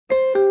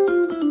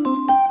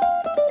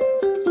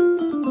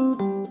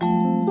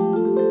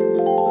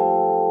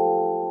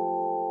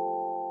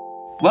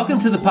Welcome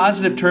to the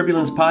Positive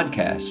Turbulence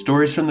Podcast,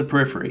 Stories from the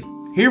Periphery.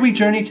 Here we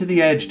journey to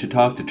the edge to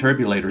talk to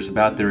turbulators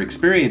about their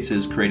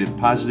experiences creating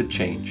positive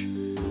change.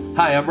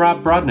 Hi, I'm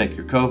Rob Brodnick,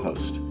 your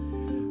co-host.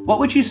 What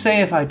would you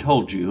say if I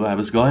told you I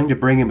was going to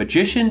bring a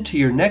magician to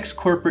your next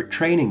corporate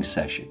training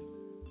session?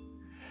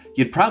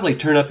 You'd probably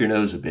turn up your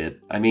nose a bit.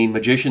 I mean,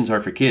 magicians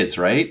are for kids,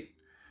 right?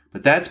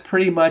 But that's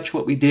pretty much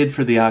what we did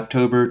for the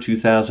October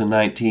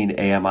 2019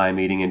 AMI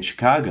meeting in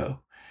Chicago.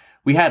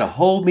 We had a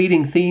whole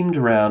meeting themed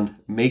around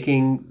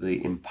making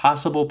the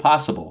impossible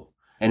possible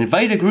and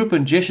invited a group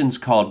of magicians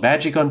called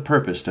Magic on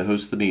Purpose to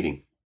host the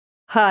meeting.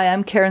 Hi,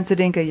 I'm Karen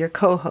Zadinka, your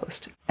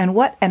co-host. And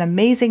what an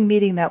amazing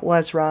meeting that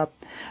was, Rob.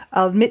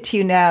 I'll admit to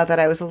you now that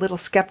I was a little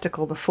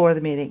skeptical before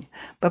the meeting,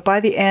 but by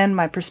the end,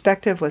 my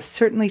perspective was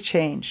certainly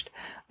changed.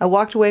 I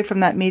walked away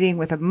from that meeting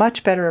with a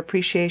much better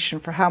appreciation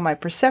for how my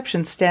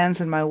perception stands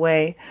in my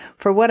way,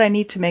 for what I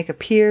need to make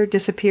appear,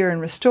 disappear,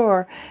 and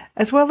restore,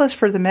 as well as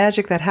for the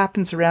magic that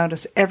happens around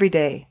us every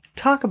day.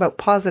 Talk about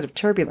positive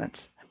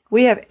turbulence.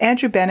 We have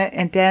Andrew Bennett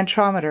and Dan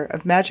Trometer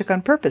of Magic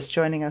on Purpose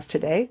joining us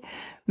today.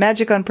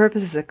 Magic on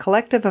Purpose is a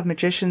collective of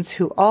magicians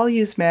who all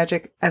use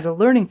magic as a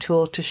learning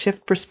tool to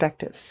shift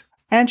perspectives.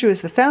 Andrew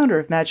is the founder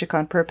of Magic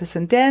on Purpose,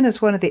 and Dan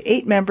is one of the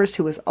 8 members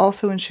who was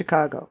also in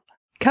Chicago.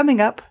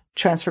 Coming up,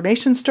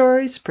 transformation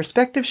stories,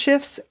 perspective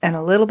shifts, and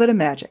a little bit of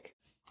magic.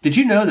 Did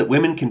you know that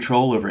women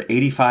control over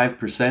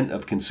 85%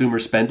 of consumer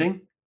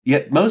spending?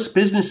 Yet most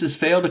businesses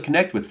fail to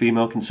connect with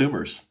female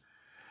consumers.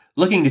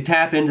 Looking to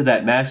tap into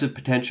that massive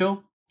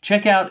potential?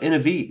 Check out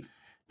Innovive.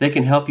 They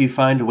can help you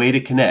find a way to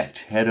connect.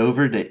 Head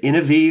over to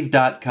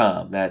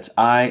Innovive.com. That's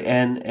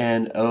INNOEVE.com.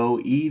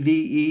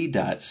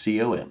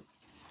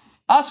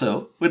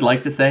 Also, we'd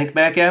like to thank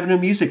Mac Avenue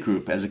Music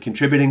Group as a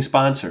contributing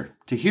sponsor.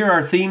 To hear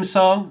our theme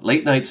song,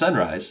 Late Night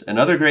Sunrise, and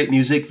other great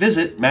music,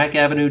 visit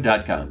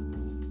macavenue.com.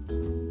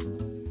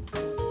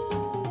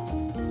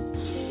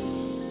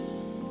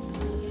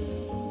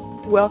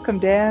 Welcome,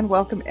 Dan.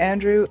 Welcome,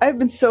 Andrew. I've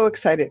been so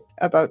excited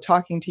about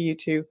talking to you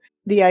two.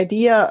 The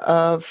idea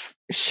of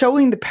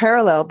showing the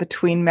parallel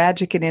between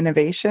magic and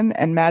innovation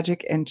and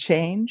magic and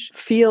change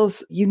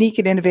feels unique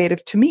and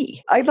innovative to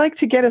me. I'd like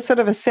to get a sort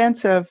of a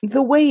sense of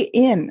the way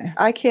in.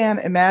 I can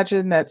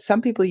imagine that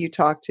some people you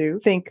talk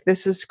to think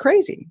this is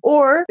crazy,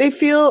 or they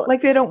feel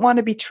like they don't want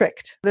to be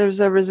tricked.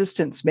 There's a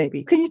resistance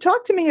maybe. Can you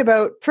talk to me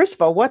about, first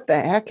of all, what the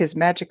heck is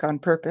Magic on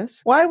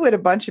Purpose? Why would a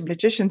bunch of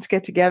magicians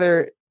get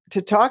together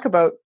to talk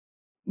about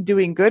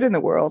doing good in the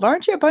world?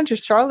 Aren't you a bunch of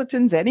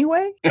charlatans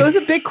anyway? It was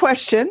a big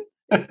question.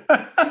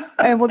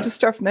 And we'll just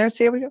start from there and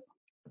see how we go.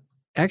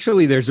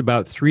 Actually, there's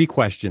about 3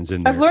 questions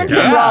in there. I've learned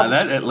Yeah, from Rob.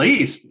 that at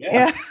least.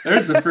 Yeah.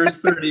 There's the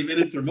first 30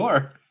 minutes or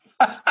more.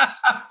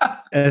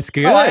 That's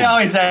good. Oh, I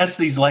always ask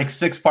these like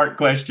 6-part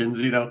questions,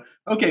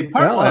 Okay,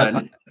 part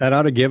one. That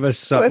ought to give us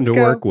something to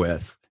work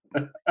with.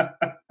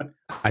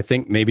 I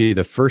think maybe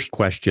the first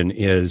question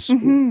is,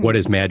 what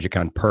is Magic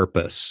on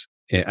Purpose?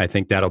 I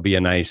think that'll be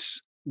a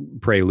nice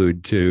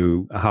prelude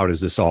to how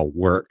does this all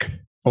work?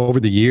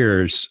 Over the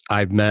years,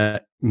 I've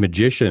met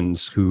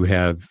magicians who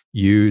have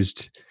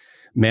used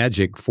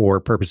magic for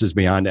purposes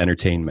beyond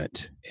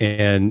entertainment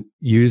and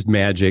used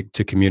magic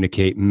to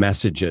communicate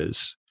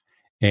messages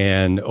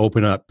and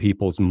open up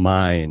people's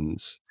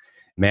minds.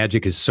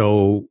 Magic is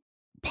so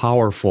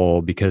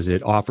powerful because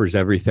it offers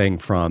everything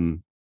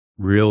from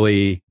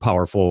really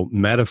powerful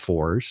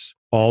metaphors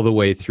all the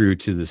way through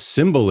to the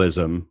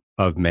symbolism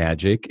of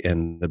magic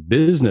and the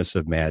business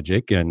of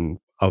magic, and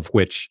of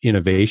which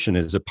innovation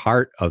is a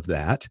part of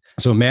that.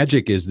 So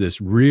magic is this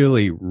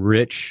really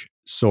rich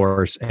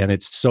source, and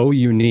it's so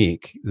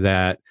unique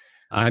that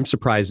I'm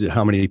surprised at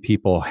how many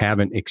people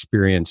haven't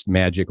experienced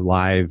magic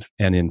live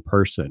and in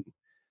person.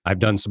 I've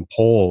done some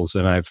polls,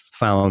 and I've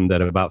found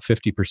that about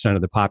 50%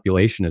 of the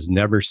population has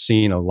never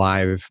seen a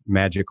live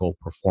magical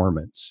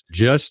performance.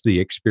 Just the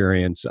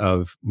experience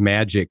of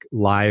magic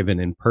live and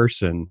in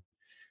person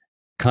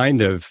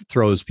kind of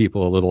throws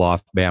people a little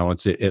off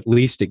balance. At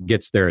least it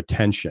gets their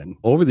attention.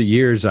 Over the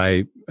years,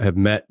 I have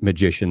met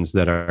magicians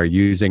that are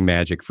using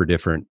magic for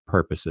different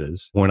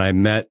purposes. When I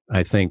met,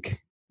 I think,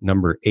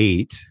 number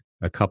 8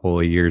 a couple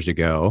of years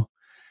ago,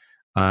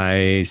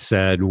 I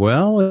said,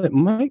 well, it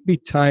might be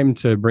time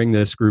to bring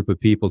this group of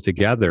people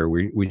together.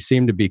 We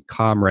seem to be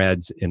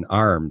comrades in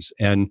arms.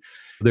 And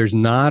there's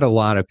not a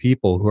lot of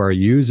people who are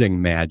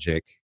using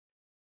magic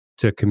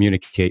to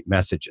communicate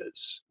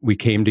messages. We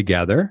came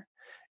together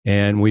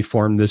and we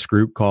formed this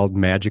group called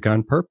Magic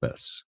on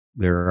Purpose.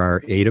 There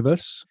are 8 of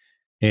us,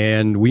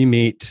 and we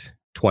meet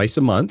twice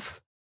a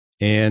month,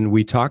 and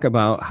we talk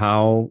about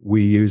how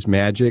we use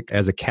magic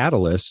as a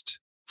catalyst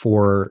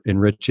for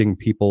enriching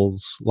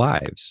people's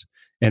lives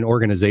and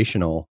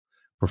organizational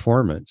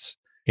performance.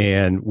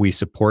 And we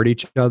support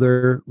each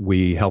other.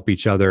 We help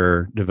each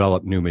other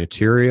develop new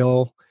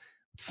material,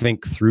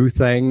 think through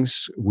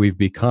things. We've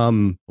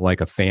become like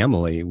a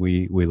family.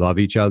 We love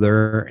each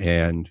other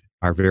and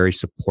are very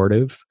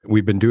supportive.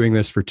 We've been doing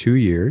this for 2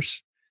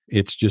 years.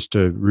 It's just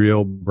a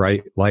real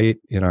bright light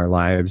in our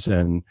lives.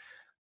 And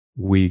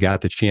we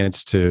got the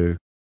chance to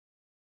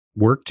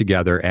work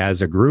together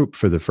as a group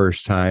for the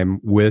first time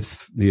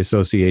with the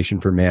Association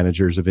for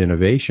Managers of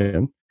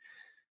Innovation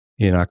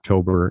in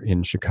October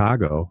in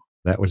Chicago.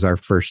 That was our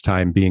first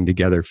time being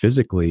together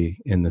physically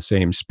in the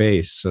same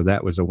space. So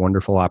that was a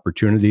wonderful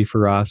opportunity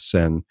for us.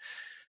 And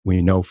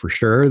we know for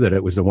sure that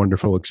it was a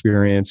wonderful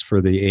experience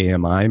for the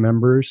AMI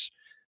members.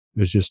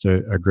 It was just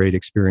a great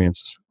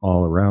experience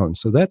all around.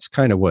 So that's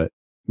kind of what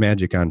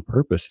Magic on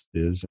Purpose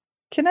is.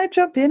 Can I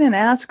jump in and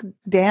ask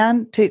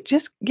Dan to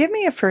just give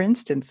me a for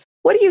instance?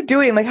 What are you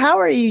doing? Like, how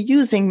are you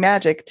using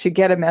magic to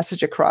get a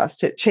message across,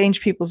 to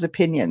change people's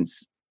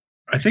opinions?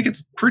 I think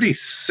it's pretty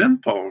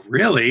simple,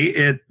 really.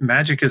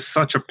 Magic is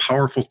such a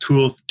powerful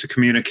tool to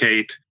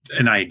communicate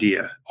an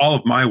idea. All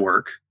of my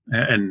work,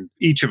 and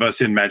each of us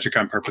in Magic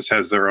on Purpose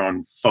has their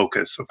own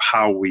focus of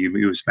how we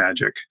use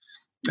magic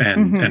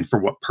and for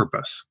what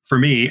purpose. For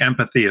me,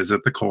 empathy is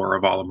at the core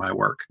of all of my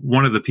work.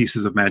 One of the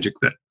pieces of magic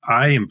that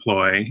I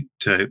employ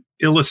to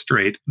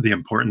illustrate the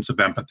importance of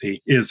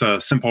empathy is a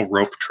simple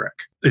rope trick.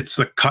 It's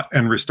a cut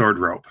and restored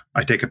rope.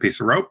 I take a piece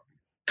of rope,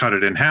 cut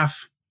it in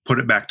half, put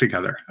it back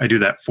together. I do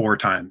that 4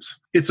 times.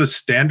 It's a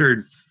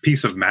standard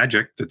piece of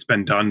magic that's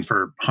been done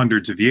for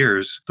hundreds of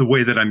years. The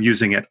way that I'm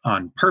using it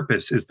on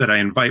purpose is that I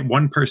invite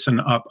one person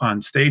up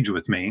on stage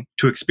with me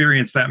to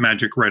experience that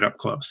magic right up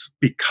close.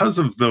 Because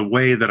of the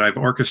way that I've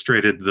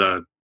orchestrated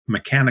the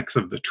mechanics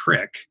of the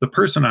trick, the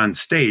person on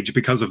stage,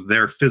 because of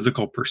their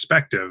physical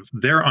perspective,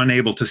 they're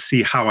unable to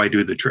see how I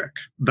do the trick.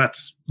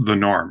 That's the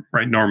norm,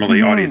 right?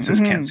 Normally,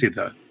 audiences can't see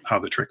how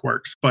the trick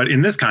works. But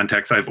in this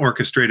context, I've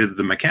orchestrated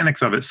the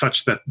mechanics of it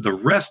such that the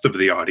rest of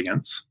the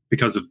audience,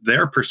 because of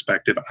their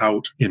perspective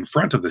out in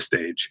front of the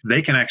stage,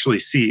 they can actually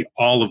see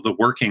all of the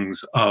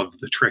workings of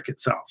the trick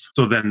itself.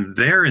 So then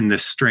they're in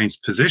this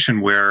strange position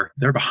where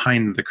they're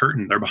behind the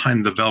curtain, they're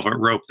behind the velvet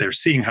rope, they're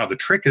seeing how the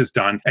trick is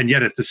done, and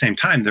yet at the same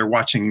time, they're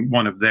watching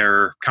one of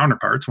their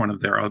counterparts, one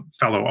of their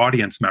fellow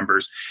audience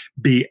members,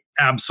 be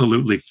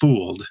absolutely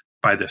fooled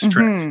by this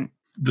trick.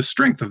 The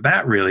strength of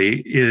that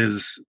really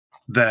is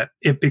that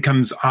it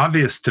becomes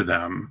obvious to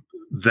them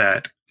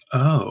that,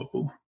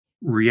 oh,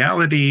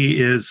 reality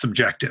is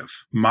subjective.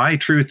 My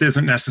truth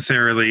isn't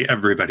necessarily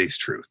everybody's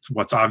truth.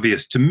 What's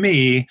obvious to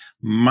me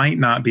might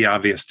not be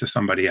obvious to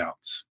somebody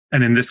else.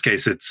 And in this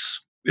case,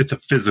 it's a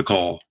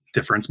physical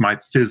difference. My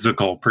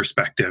physical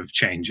perspective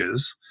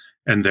changes,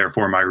 and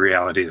therefore my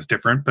reality is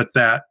different. But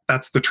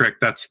that's the trick.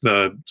 That's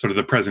the sort of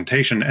the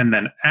presentation. And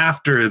then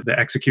after the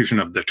execution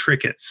of the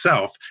trick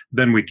itself,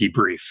 then we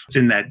debrief. It's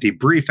in that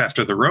debrief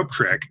after the rope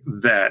trick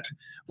that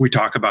we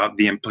talk about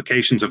the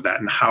implications of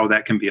that and how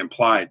that can be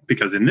applied.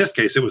 Because in this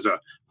case, it was a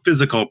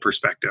physical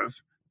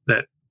perspective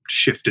that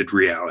shifted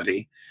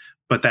reality.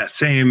 But that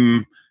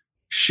same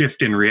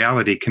shift in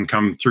reality can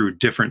come through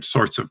different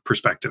sorts of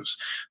perspectives,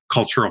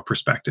 cultural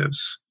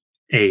perspectives,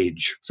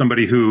 age.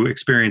 Somebody who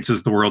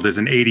experiences the world as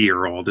an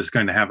 80-year-old is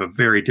going to have a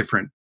very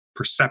different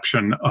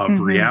perception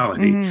of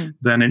reality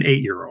than an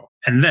 8-year-old.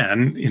 And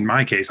then, in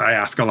my case, I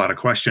ask a lot of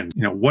questions.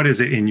 What is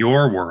it in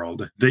your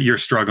world that you're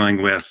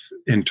struggling with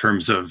in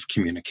terms of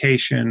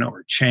communication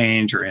or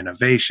change or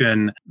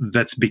innovation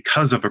that's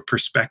because of a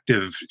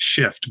perspective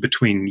shift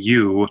between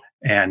you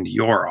and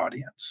your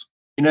audience?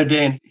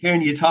 Dan,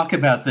 hearing you talk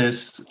about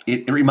this,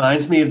 it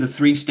reminds me of the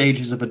 3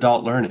 stages of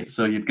adult learning.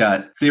 So you've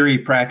got theory,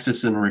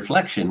 praxis, and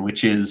reflection,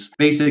 which is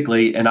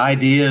basically an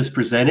idea is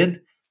presented.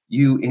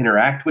 You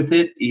interact with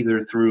it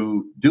either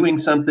through doing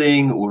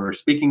something or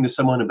speaking to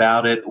someone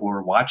about it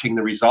or watching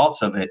the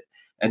results of it.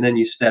 And then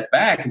you step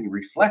back and you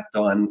reflect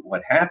on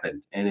what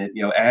happened. And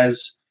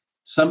as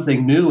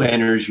something new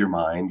enters your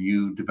mind,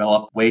 you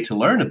develop a way to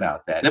learn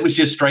about that. That was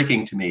just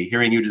striking to me,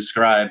 hearing you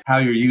describe how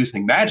you're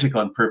using magic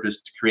on purpose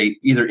to create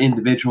either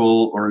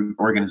individual or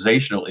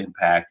organizational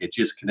impact. It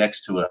just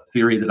connects to a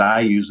theory that I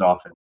use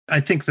often.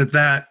 I think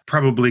that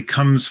probably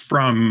comes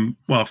from,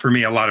 well, for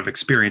me, a lot of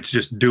experience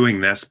just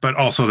doing this, but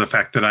also the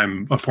fact that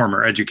I'm a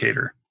former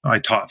educator. I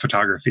taught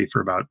photography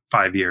for about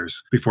 5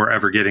 years before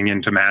ever getting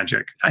into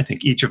magic. I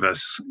think each of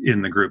us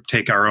in the group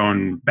take our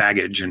own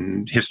baggage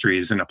and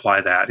histories and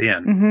apply that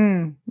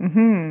in.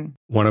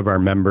 One of our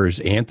members,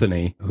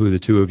 Anthony, who the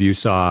 2 of you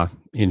saw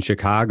in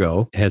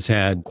Chicago, has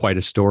had quite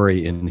a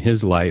story in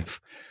his life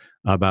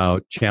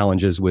about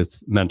challenges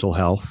with mental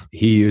health.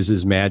 He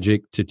uses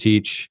magic to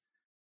teach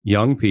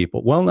young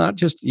people, well, not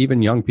just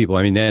even young people.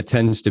 I mean, that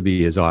tends to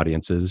be his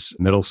audiences,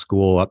 middle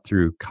school up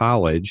through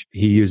college.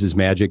 He uses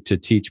magic to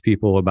teach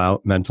people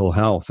about mental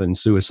health and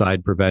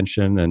suicide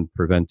prevention and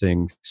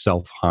preventing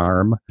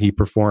self-harm. He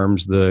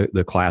performs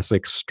the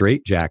classic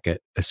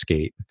straitjacket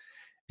escape.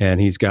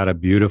 And he's got a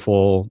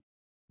beautiful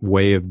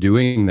way of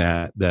doing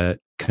that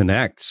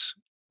connects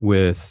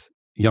with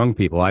young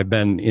people. I've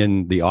been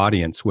in the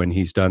audience when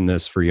he's done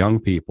this for young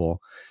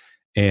people,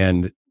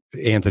 and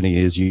Anthony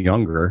is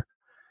younger.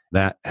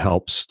 That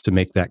helps to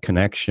make that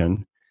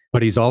connection.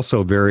 But he's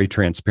also very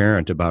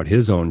transparent about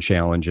his own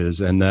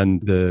challenges. And then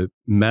the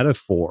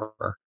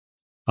metaphor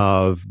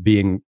of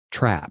being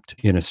trapped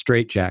in a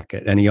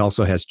straitjacket, and he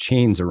also has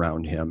chains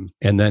around him.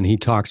 And then he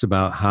talks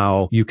about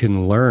how you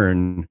can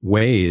learn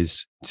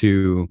ways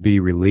to be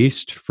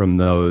released from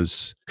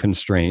those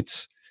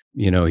constraints.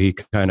 He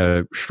kind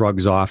of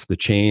shrugs off the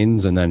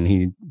chains, and then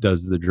he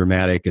does the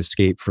dramatic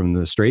escape from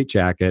the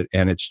straitjacket.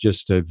 And it's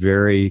just a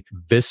very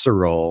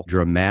visceral,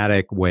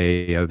 dramatic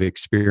way of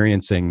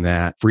experiencing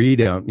that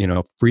freedom,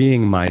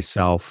 freeing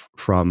myself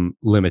from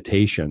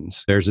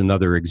limitations. There's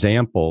another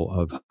example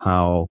of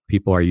how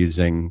people are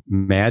using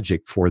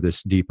magic for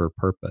this deeper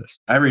purpose.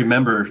 I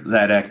remember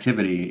that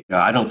activity.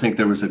 I don't think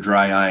there was a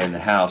dry eye in the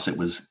house. It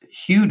was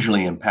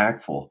hugely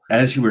impactful.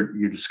 As you're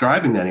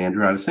describing that,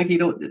 Andrew, I was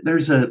thinking,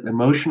 there's an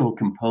emotional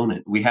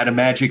component. We had a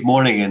magic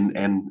morning,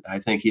 and I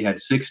think he had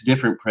 6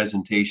 different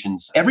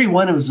presentations. Every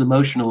one was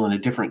emotional in a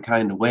different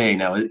kind of way.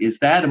 Now, is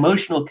that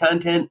emotional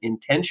content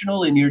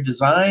intentional in your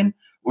design,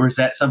 or is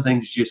that something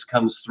that just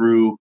comes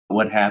through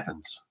what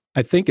happens?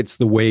 I think it's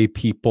the way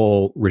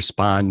people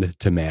respond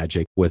to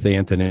magic. With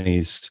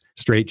Anthony's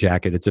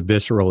straitjacket, it's a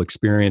visceral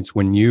experience.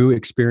 When you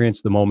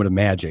experience the moment of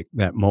magic,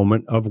 that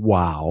moment of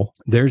wow,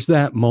 there's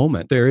that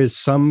moment. There is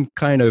some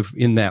kind of,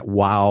 in that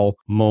wow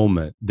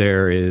moment,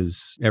 there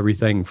is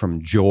everything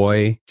from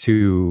joy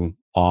to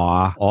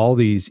awe, all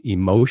these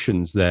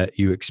emotions that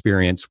you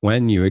experience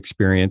when you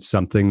experience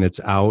something that's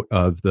out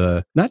of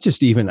the, not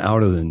just even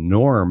out of the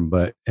norm,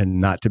 and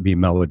not to be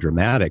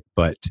melodramatic,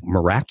 but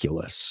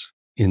miraculous.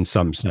 In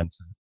some sense.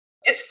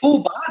 It's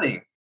full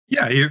body.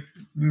 Yeah,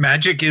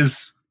 magic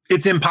is,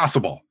 it's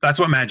impossible. That's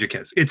what magic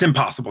is. It's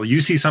impossible. You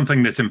see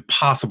something that's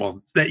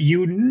impossible, that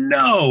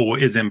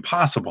is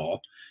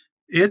impossible,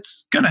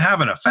 it's going to have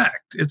an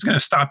effect. It's going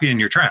to stop you in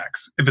your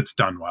tracks if it's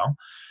done well.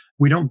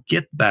 We don't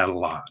get that a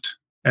lot.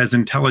 As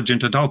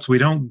intelligent adults, we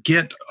don't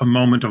get a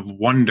moment of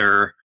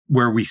wonder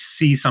where we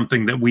see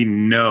something that we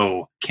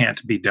know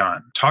can't be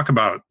done. Talk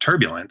about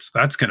turbulence.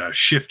 That's going to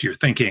shift your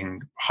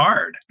thinking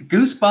hard.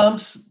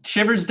 Goosebumps,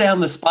 shivers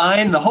down the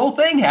spine. The whole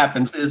thing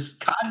happens. This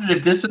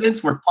cognitive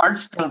dissonance where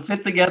parts don't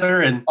fit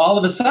together. And all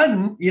of a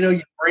sudden,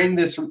 you bring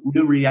this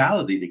new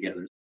reality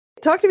together.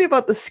 Talk to me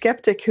about the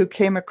skeptic who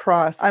came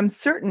across. I'm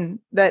certain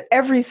that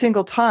every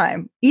single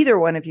time either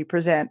one of you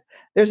present,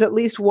 there's at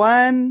least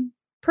one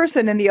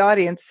person in the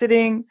audience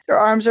sitting, their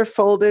arms are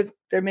folded,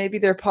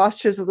 their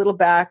posture's a little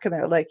back, and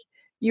they're like,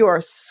 you are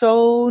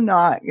so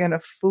not going to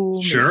fool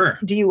me. Sure.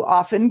 Do you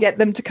often get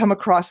them to come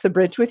across the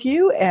bridge with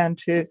you and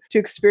to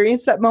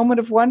experience that moment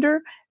of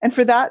wonder? And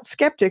for that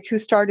skeptic who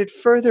started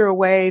further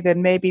away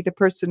than maybe the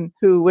person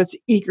who was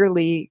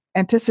eagerly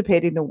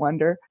anticipating the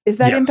wonder, is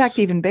that impact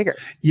even bigger?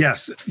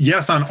 Yes.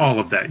 Yes, on all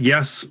of that.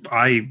 Yes,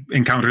 I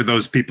encounter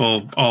those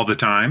people all the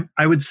time.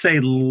 I would say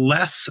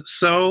less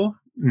so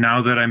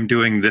now that I'm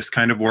doing this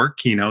kind of work,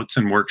 keynotes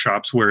and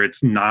workshops, where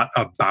it's not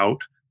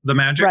about the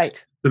magic.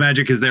 Right. The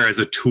magic is there as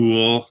a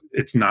tool.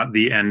 It's not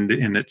the end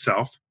in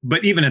itself.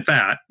 But even at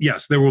that,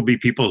 yes, there will be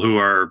people who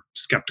are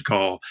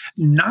skeptical,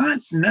 not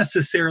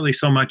necessarily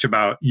so much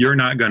about you're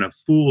not going to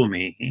fool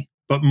me,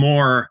 but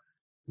more,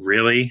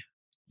 really?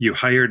 You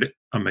hired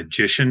a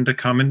magician to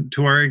come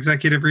into our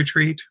executive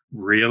retreat?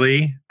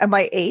 Really? Am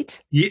I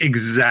 8? Yeah,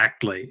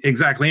 exactly.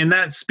 And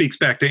that speaks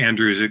back to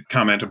Andrew's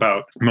comment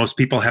about most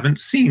people haven't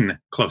seen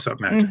close-up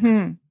magic.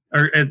 Mm-hmm.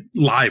 Or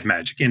live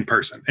magic in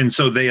person. And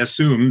so they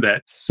assume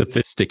that...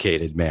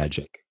 Sophisticated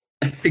magic.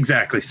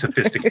 Exactly.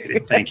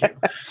 Sophisticated. Thank you.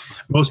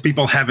 Most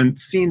people haven't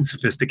seen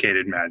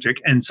sophisticated magic.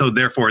 And so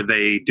therefore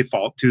they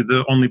default to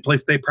the only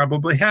place they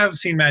probably have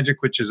seen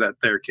magic, which is at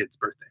their kid's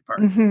birthday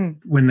party.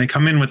 Mm-hmm. When they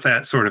come in with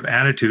that sort of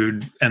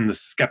attitude and the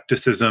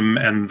skepticism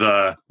and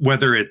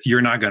whether it's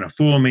you're not going to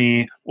fool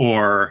me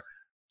or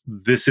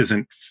this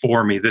isn't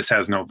for me, this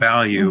has no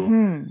value.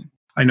 Mm-hmm.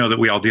 I know that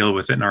we all deal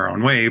with it in our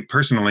own way.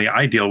 Personally,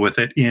 I deal with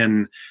it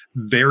in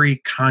very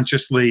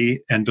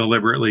consciously and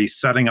deliberately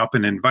setting up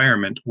an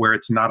environment where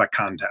it's not a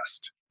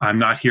contest. I'm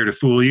not here to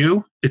fool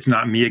you. It's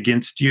not me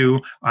against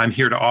you. I'm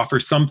here to offer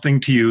something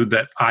to you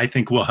that I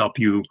think will help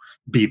you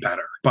be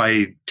better.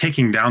 By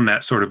taking down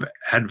that sort of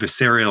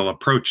adversarial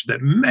approach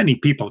that many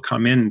people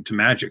come into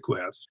magic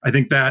with, I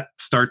think that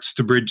starts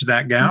to bridge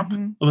that gap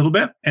a little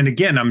bit. And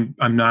again,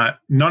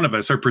 none of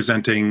us are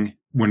presenting,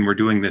 when we're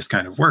doing this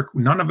kind of work,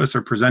 none of us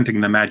are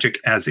presenting the magic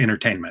as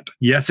entertainment.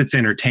 Yes, it's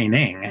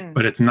entertaining,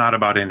 but it's not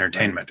about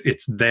entertainment.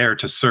 It's there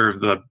to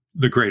serve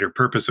the greater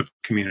purpose of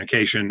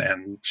communication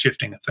and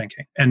shifting of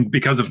thinking. And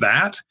because of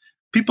that,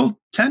 people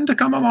tend to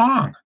come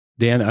along.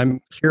 Dan, I'm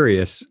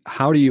curious,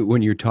 how do you,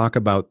 when you talk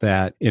about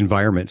that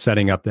environment,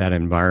 setting up that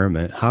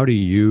environment, how do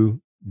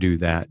you do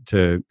that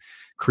to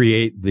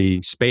create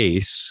the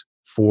space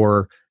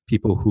for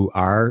people who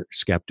are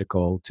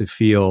skeptical to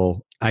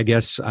feel, I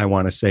guess I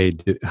want to say,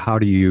 how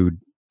do you,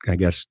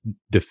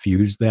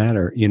 diffuse that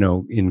or,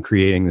 in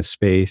creating the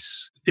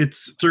space?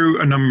 It's through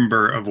a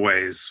number of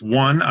ways.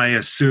 One, I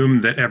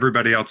assume that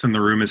everybody else in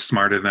the room is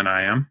smarter than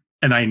I am.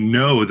 And I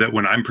know that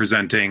when I'm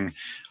presenting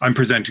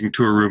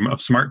to a room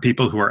of smart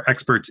people who are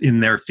experts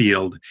in their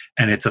field,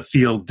 and it's a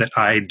field that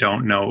I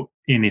don't know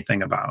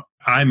anything about.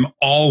 I'm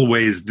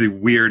always the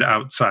weird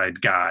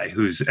outside guy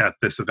who's at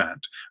this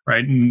event,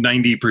 right?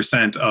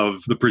 90%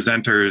 of the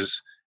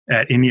presenters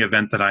at any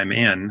event that I'm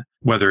in,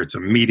 whether it's a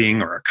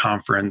meeting or a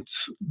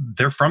conference,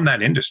 they're from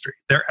that industry.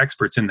 They're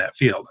experts in that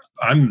field.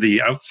 I'm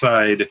the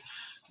outside,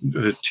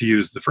 to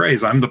use the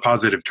phrase, I'm the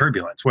positive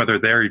turbulence, whether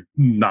they're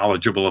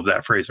knowledgeable of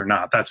that phrase or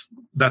not.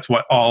 That's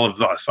what all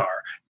of us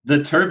are. The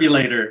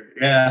turbulator,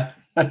 yeah.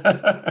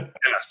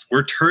 Yes,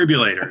 we're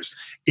turbulators.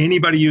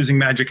 Anybody using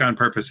magic on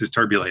purpose is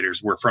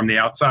turbulators. We're from the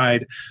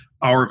outside.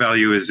 Our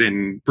value is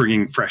in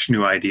bringing fresh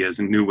new ideas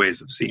and new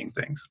ways of seeing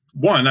things.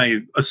 One, I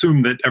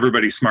assume that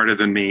everybody's smarter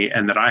than me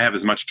and that I have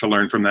as much to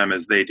learn from them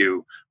as they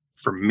do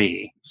from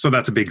me. So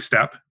that's a big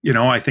step.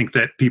 I think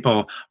that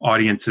people,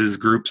 audiences,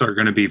 groups are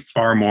going to be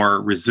far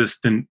more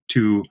resistant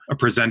to a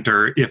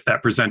presenter if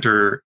that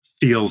presenter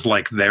feels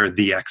like they're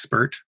the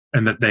expert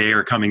and that they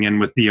are coming in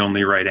with the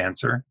only right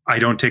answer. I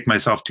don't take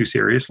myself too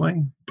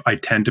seriously. I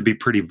tend to be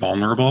pretty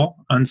vulnerable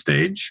on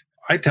stage.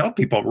 I tell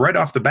people right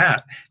off the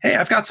bat, hey,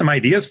 I've got some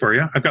ideas for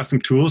you. I've got some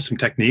tools, some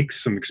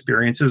techniques, some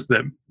experiences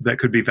that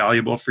could be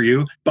valuable for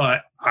you,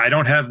 but I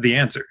don't have the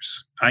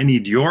answers. I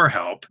need your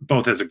help,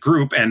 both as a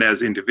group and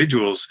as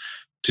individuals,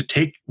 to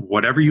take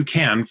whatever you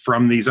can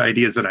from these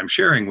ideas that I'm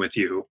sharing with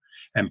you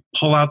and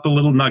pull out the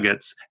little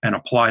nuggets and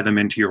apply them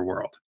into your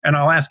world. And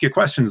I'll ask you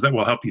questions that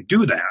will help you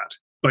do that,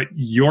 but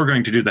you're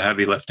going to do the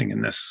heavy lifting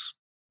in this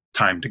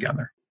time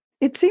together.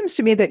 It seems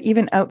to me that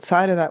even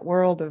outside of that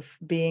world of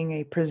being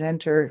a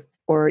presenter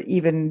or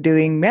even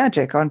doing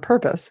magic on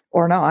purpose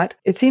or not,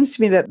 it seems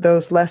to me that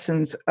those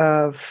lessons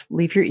of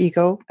leave your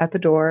ego at the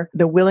door,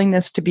 the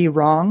willingness to be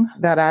wrong,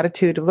 that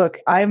attitude of, look,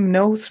 I'm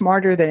no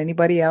smarter than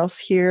anybody else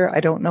here.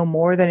 I don't know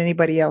more than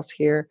anybody else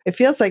here. It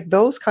feels like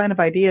those kind of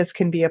ideas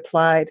can be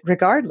applied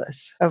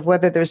regardless of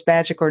whether there's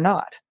magic or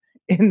not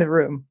in the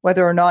room,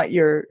 whether or not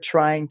you're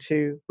trying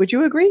to. Would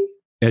you agree?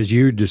 As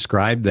you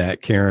described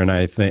that, Karen,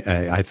 I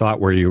thought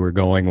where you were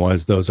going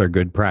was those are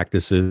good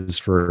practices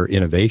for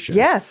innovation.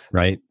 Yes.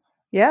 Right?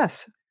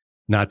 Yes.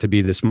 Not to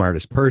be the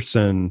smartest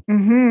person,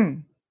 Mm-hmm.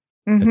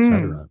 et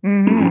cetera.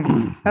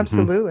 Mm-hmm.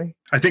 Absolutely.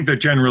 I think they're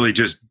generally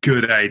just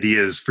good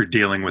ideas for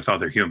dealing with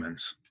other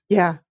humans.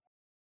 Yeah.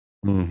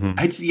 Mm-hmm.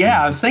 I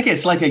was thinking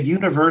it's like a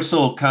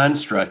universal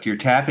construct. You're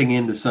tapping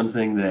into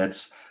something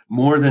that's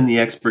more than the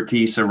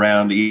expertise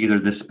around either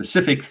this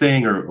specific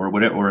thing or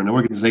whatever, or an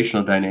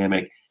organizational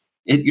dynamic.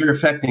 You're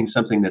affecting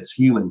something that's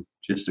human,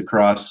 just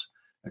across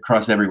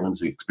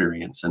everyone's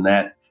experience, and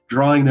that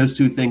drawing those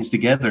two things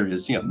together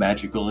is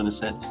magical in a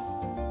sense.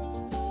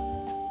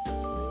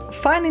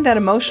 Finding that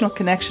emotional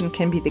connection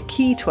can be the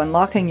key to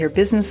unlocking your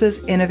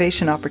business's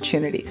innovation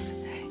opportunities.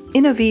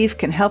 Innovive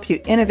can help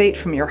you innovate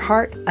from your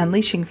heart,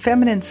 unleashing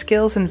feminine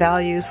skills and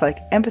values like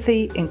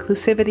empathy,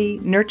 inclusivity,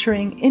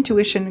 nurturing,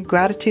 intuition,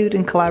 gratitude,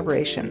 and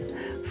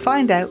collaboration.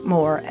 Find out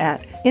more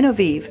at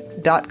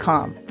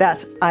innovive.com.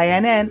 That's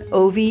INNOVEVE.com.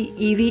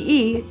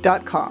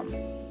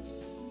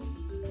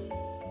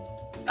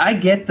 I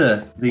get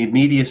the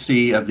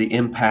immediacy of the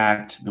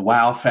impact, the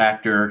wow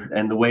factor,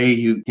 and the way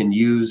you can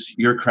use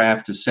your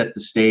craft to set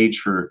the stage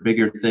for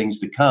bigger things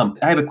to come.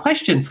 I have a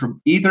question for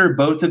either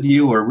both of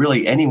you or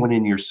really anyone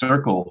in your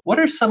circle. What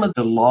are some of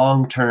the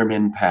long-term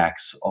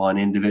impacts on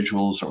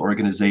individuals or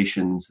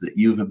organizations that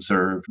you've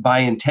observed by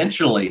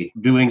intentionally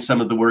doing some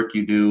of the work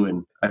you do?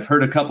 And I've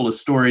heard a couple of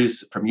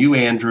stories from you,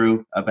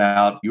 Andrew,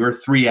 about your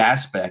 3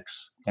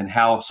 aspects and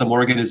how some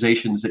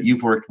organizations that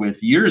you've worked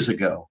with years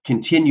ago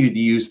continue to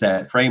use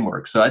that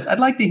framework. So I'd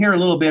like to hear a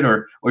little bit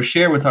or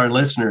share with our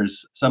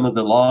listeners some of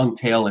the long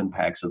tail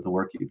impacts of the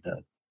work you've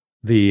done.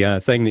 The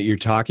thing that you're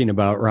talking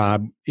about,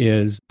 Rob,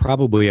 is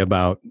probably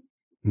about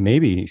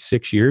maybe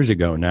 6 years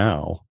ago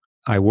now.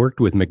 I worked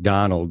with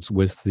McDonald's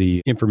with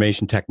the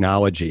information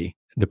technology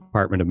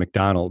department of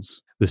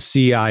McDonald's. The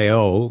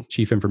CIO,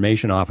 Chief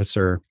Information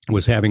Officer,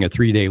 was having a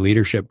 3-day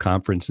leadership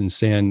conference in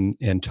San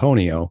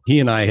Antonio.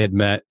 He and I had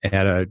met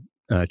at a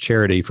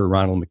charity for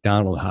Ronald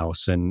McDonald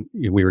House, and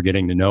we were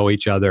getting to know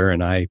each other.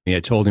 And I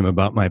had told him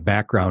about my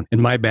background. And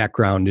my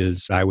background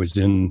is I was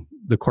in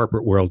the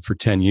corporate world for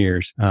 10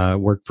 years,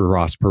 worked for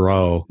Ross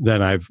Perot.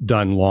 Then I've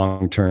done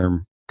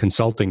long-term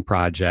consulting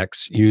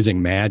projects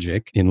using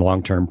magic in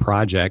long-term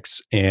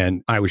projects.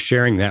 And I was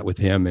sharing that with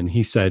him. And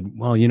he said,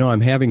 well,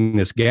 I'm having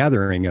this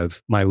gathering of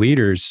my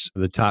leaders,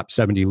 the top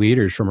 70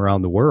 leaders from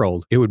around the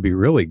world. It would be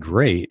really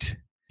great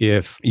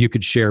if you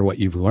could share what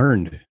you've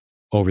learned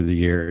over the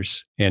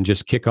years and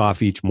just kick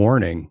off each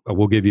morning.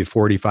 We'll give you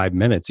 45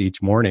 minutes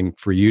each morning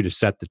for you to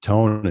set the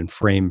tone and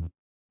frame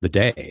the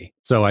day.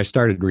 So I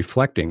started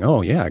reflecting,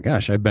 oh yeah,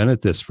 gosh, I've been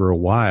at this for a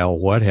while.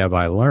 What have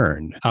I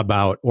learned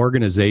about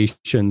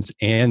organizations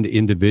and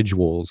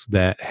individuals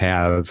that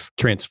have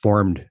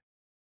transformed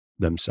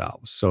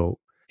themselves? So,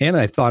 and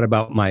I thought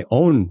about my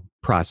own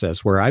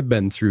process where I've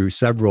been through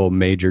several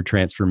major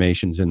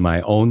transformations in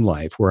my own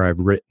life where I've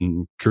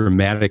written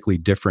dramatically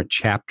different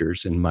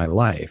chapters in my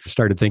life. I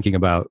started thinking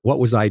about what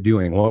was I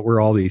doing? What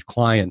were all these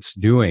clients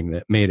doing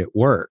that made it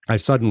work? I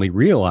suddenly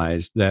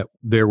realized that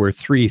there were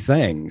 3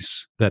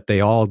 things that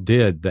they all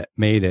did that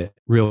made it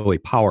really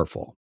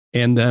powerful.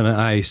 And then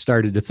I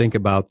started to think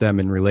about them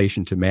in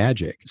relation to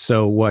magic.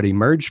 So what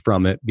emerged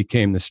from it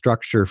became the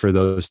structure for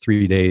those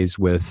 3 days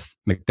with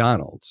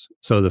McDonald's.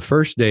 So the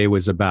first day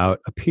was about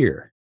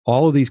appear.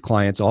 All of these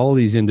clients, all of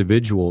these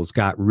individuals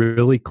got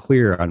really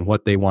clear on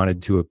what they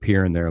wanted to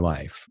appear in their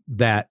life.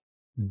 That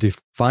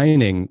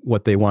defining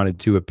what they wanted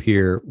to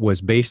appear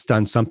was based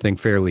on something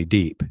fairly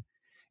deep.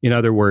 In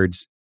other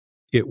words,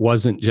 it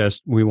wasn't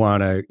just we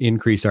want to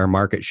increase our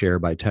market share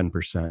by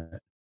 10%.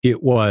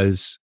 It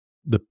was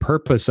the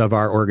purpose of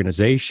our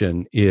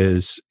organization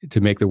is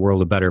to make the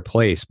world a better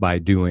place by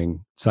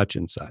doing such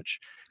and such.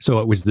 So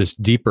it was this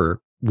deeper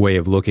way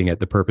of looking at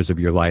the purpose of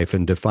your life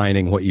and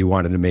defining what you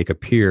wanted to make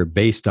appear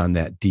based on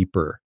that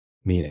deeper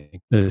meaning.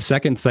 The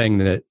second thing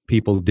that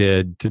people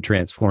did to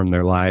transform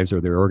their lives or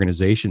their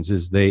organizations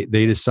is they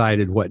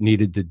decided what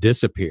needed to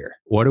disappear.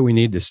 What do we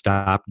need to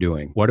stop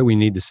doing? What do we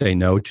need to say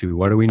no to?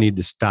 What do we need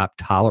to stop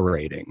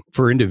tolerating?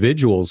 For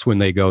individuals, when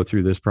they go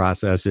through this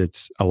process,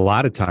 it's a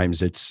lot of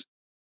times it's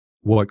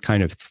what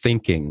kind of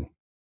thinking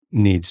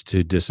needs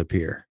to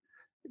disappear,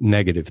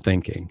 negative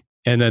thinking.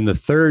 And then the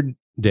third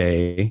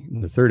day,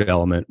 the third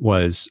element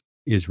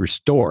is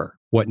restore.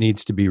 What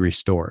needs to be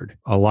restored?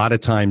 A lot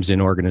of times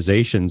in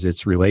organizations,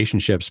 it's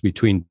relationships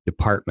between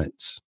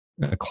departments.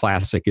 A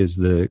classic is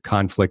the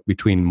conflict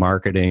between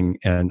marketing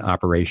and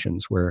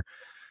operations, where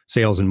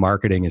sales and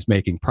marketing is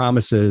making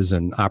promises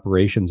and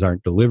operations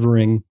aren't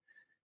delivering.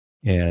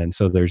 And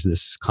so there's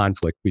this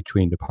conflict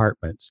between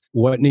departments.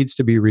 What needs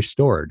to be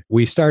restored?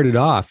 We started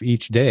off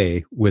each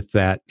day with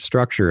that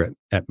structure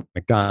at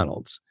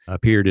McDonald's: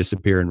 appear,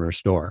 disappear, and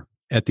restore.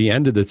 At the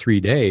end of the 3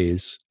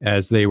 days,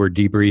 as they were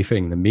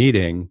debriefing the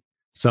meeting,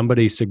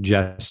 somebody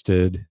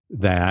suggested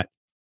that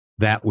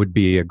would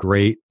be a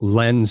great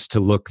lens to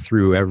look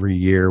through every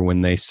year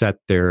when they set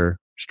their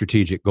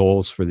strategic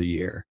goals for the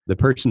year. The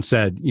person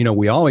said,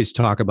 we always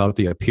talk about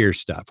the appear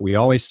stuff. We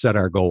always set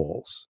our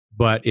goals,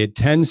 but it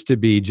tends to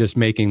be just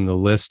making the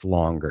list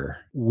longer.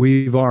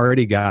 We've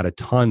already got a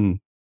ton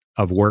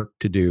of work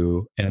to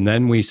do, and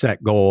then we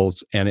set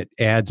goals and it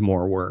adds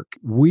more work.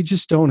 We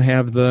just don't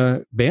have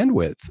the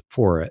bandwidth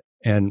for it.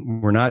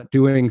 And we're not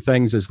doing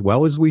things as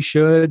well as we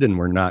should, and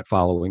we're not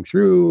following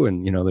through.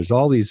 And, there's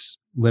all these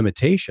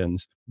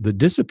limitations. The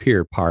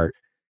disappear part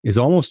is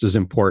almost as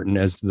important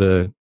as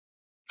the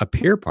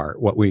appear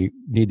part, what we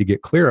need to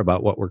get clear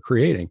about what we're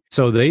creating.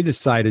 So they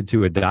decided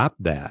to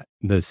adopt that.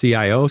 The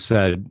CIO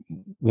said,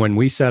 when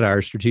we set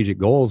our strategic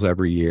goals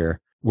every year,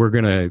 we're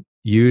going to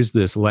use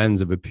this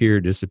lens of appear,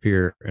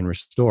 disappear, and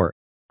restore.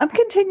 I'm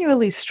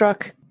continually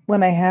struck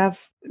when I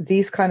have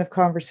these kind of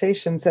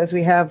conversations, as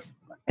we have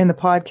in the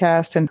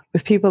podcast and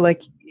with people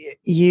like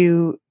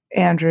you,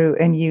 Andrew,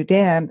 and you,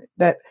 Dan,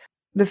 that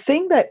the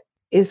thing that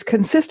is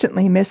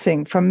consistently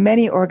missing from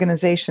many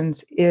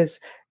organizations is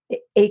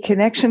a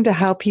connection to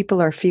how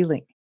people are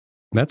feeling.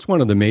 That's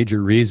one of the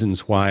major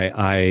reasons why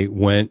I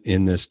went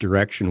in this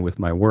direction with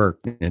my work,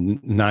 and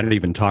not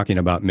even talking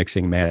about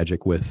mixing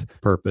magic with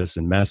purpose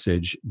and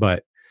message,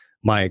 but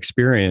my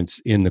experience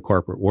in the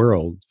corporate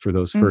world for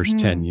those first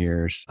 10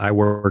 years. I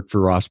worked for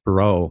Ross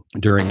Perot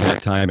during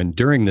that time. And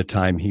during the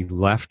time he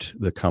left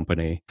the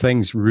company,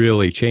 things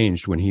really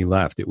changed when he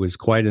left. It was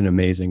quite an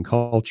amazing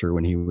culture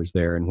when he was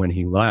there. And when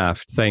he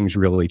left, things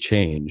really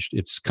changed.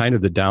 It's kind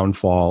of the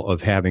downfall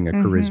of having a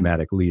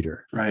charismatic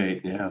leader.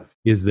 Right, yeah.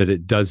 Is that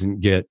it doesn't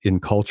get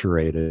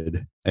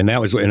enculturated. And that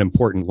was an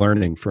important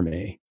learning for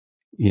me.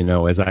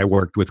 As I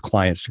worked with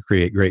clients to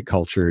create great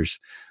cultures,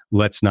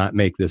 let's not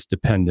make this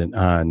dependent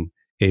on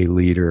a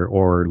leader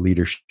or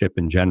leadership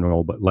in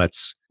general, but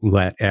let's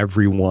let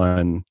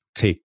everyone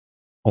take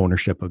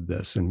ownership of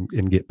this and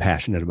get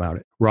passionate about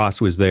it. Ross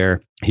was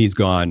there, he's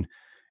gone,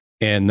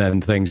 and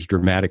then things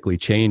dramatically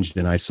changed,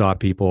 and I saw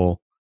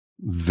people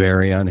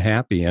very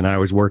unhappy. And I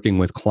was working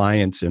with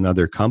clients in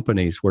other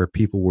companies where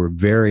people were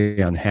very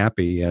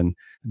unhappy. And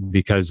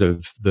because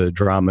of the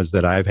dramas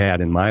that I've had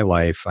in my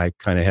life, I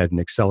kind of had an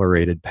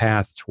accelerated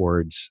path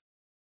towards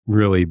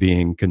really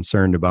being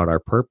concerned about our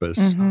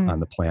purpose on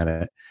the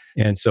planet.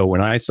 And so when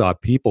I saw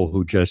people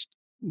who just,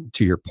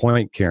 to your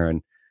point,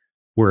 Karen,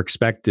 were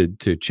expected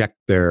to check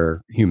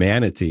their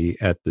humanity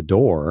at the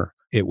door,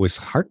 it was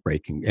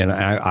heartbreaking. And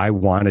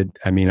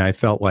I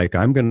felt like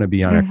I'm going to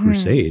be on a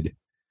crusade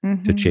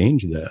to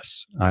change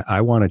this.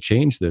 I want to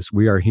change this.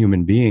 We are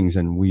human beings,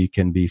 and we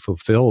can be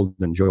fulfilled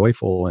and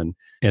joyful, and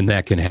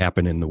that can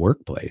happen in the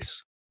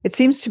workplace. It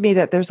seems to me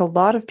that there's a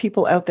lot of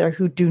people out there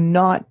who do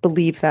not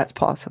believe that's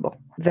possible,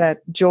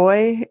 that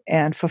joy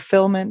and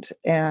fulfillment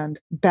and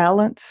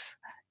balance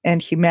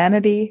and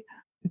humanity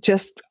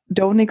just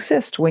don't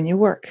exist when you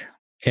work.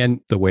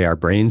 And the way our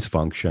brains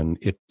function,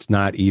 it's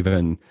not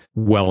even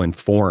well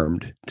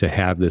informed to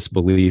have this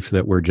belief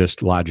that we're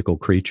just logical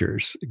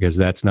creatures, because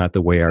that's not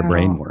the way our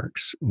brain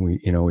works.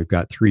 We've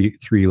got three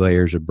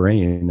layers of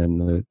brain,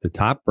 and the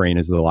top brain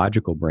is the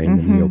logical brain,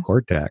 the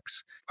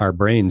neocortex. Our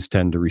brains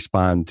tend to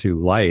respond to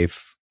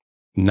life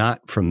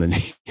not from the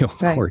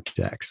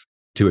neocortex.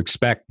 to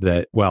expect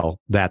that, well,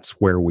 that's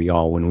where we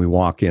all, when we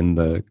walk in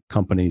the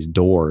company's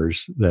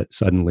doors, that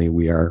suddenly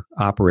we are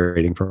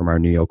operating from our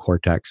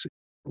neocortex.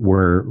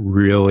 We're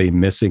really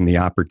missing the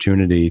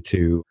opportunity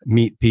to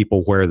meet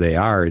people where they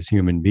are as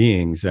human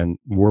beings and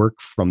work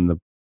from the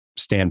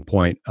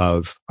standpoint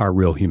of our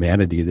real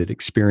humanity that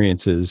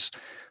experiences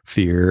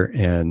fear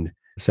and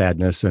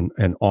sadness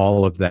and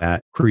all of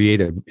that.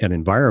 Create an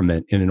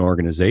environment in an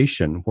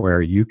organization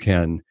where you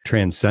can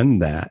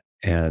transcend that.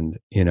 And,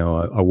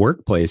 a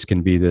workplace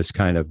can be this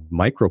kind of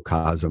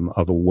microcosm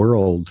of a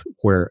world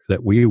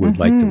that we would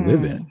like to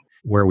live in,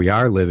 where we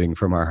are living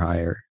from our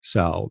higher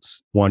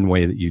selves. One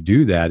way that you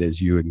do that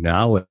is you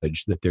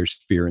acknowledge that there's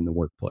fear in the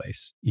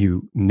workplace.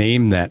 You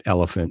name that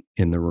elephant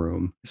in the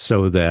room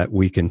so that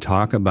we can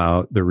talk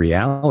about the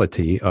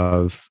reality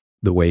of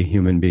the way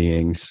human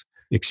beings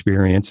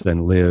experience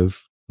and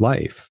live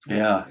life.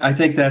 Yeah, I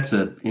think that's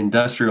an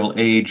industrial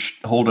age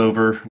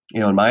holdover.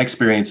 In my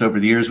experience over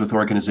the years with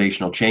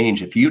organizational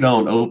change, if you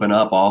don't open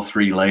up all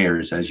three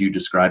layers, as you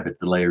describe it,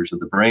 the layers of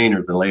the brain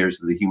or the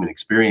layers of the human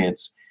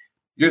experience,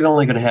 you're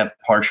only going to have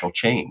partial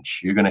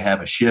change. You're going to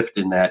have a shift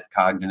in that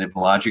cognitive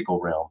logical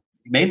realm.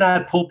 You may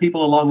not pull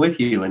people along with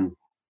you,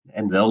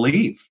 and they'll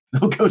leave.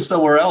 They'll go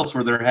somewhere else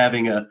where they're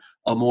having a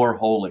more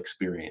whole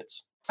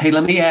experience. Hey,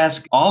 let me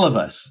ask all of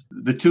us,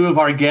 the two of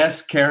our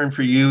guests, Karen,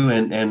 for you,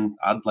 and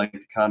I'd like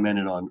to comment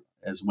on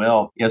as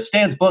well.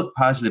 Stan's book,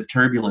 Positive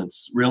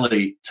Turbulence,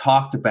 really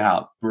talked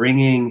about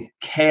bringing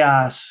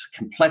chaos,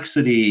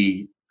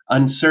 complexity,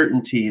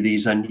 uncertainty,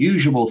 these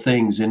unusual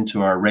things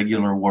into our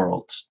regular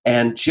worlds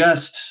and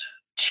just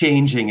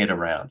changing it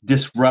around,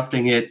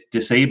 disrupting it,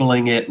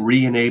 disabling it,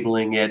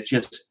 re-enabling it,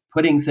 just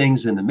putting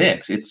things in the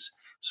mix. It's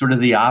sort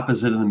of the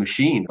opposite of the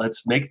machine.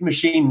 Let's make the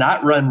machine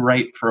not run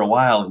right for a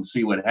while and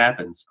see what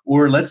happens.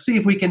 Or let's see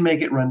if we can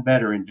make it run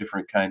better in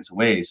different kinds of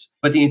ways.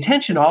 But the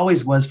intention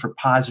always was for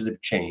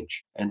positive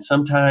change. And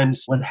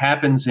sometimes what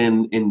happens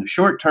in the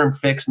short-term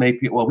fix may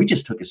be, well, we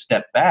just took a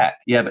step back.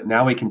 Yeah, but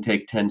now we can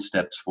take 10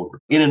 steps forward.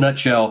 In a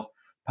nutshell,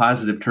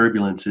 positive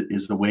turbulence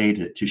is the way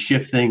to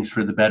shift things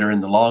for the better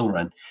in the long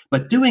run.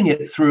 But doing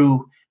it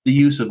through the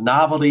use of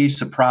novelty,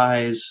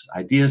 surprise,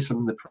 ideas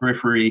from the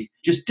periphery,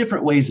 just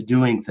different ways of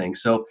doing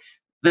things. So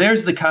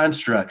there's the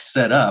construct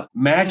set up.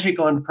 Magic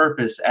on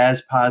Purpose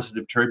as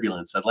positive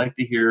turbulence. I'd like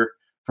to hear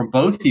from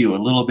both of you a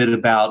little bit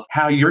about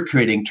how you're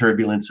creating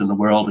turbulence in the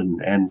world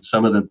and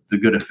some of the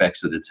good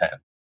effects that it's had.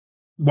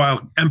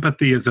 While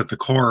empathy is at the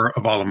core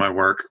of all of my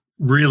work,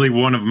 really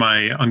one of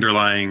my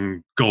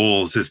underlying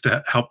goals is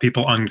to help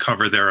people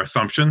uncover their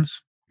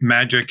assumptions.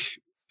 Magic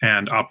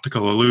and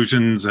optical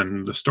illusions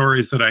and the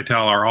stories that I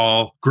tell are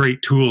all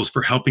great tools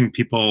for helping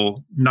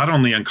people not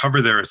only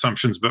uncover their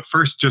assumptions, but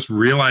first just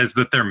realize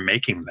that they're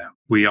making them.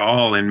 We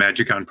all in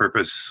Magic on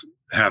Purpose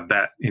have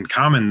that in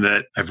common,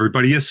 that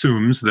everybody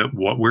assumes that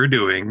what we're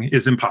doing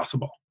is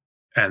impossible.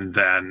 And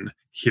then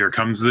here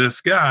comes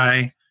this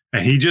guy,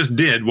 and he just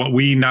did what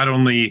we not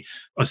only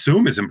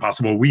assume is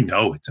impossible, we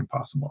know it's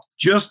impossible.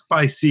 Just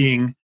by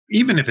seeing,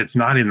 even if it's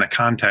not in the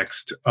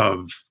context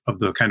of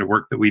the kind of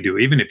work that we do,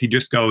 even if you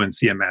just go and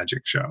see a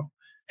magic show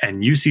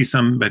and you see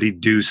somebody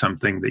do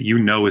something that you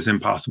know is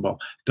impossible,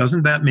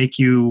 doesn't that make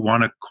you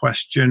want to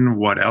question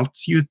what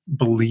else you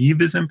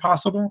believe is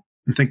impossible?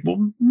 And think,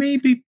 well,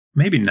 maybe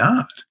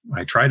not.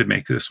 I try to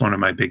make this one of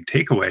my big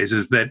takeaways,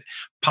 is that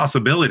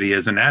possibility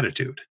is an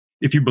attitude.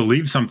 If you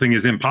believe something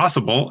is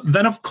impossible,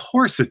 then of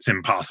course it's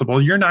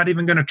impossible. You're not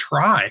even going to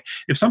try.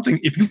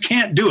 If you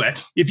can't do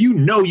it, if you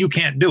know you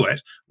can't do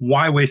it,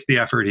 why waste the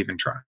effort even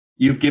trying?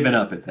 You've given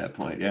up at that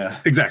point,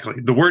 yeah. Exactly.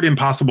 The word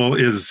impossible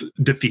is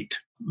defeat.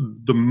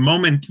 The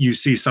moment you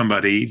see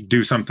somebody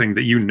do something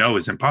that you know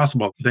is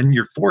impossible, then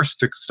you're forced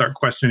to start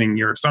questioning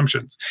your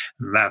assumptions.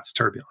 And that's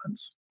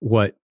turbulence.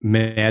 What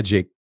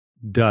magic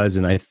does,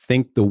 and I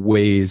think the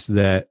ways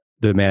that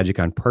the Magic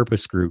on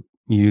Purpose group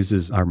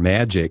uses our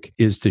magic,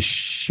 is to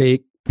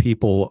shake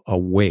people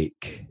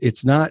awake.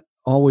 It's not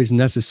always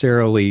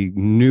necessarily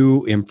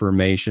new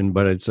information,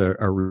 but it's a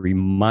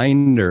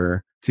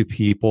reminder to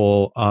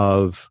people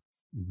of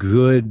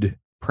good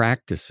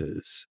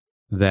practices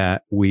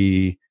that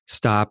we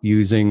stop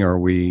using, or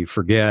we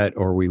forget,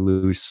 or we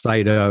lose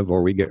sight of,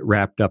 or we get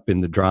wrapped up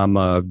in the drama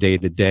of day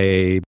to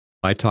day.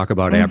 I talk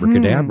about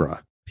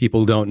abracadabra.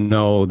 People don't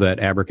know that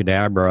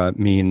abracadabra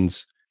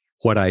means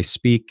what I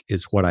speak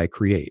is what I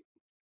create.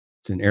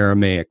 It's an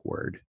Aramaic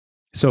word.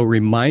 So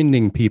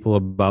reminding people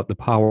about the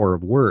power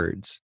of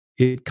words,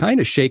 it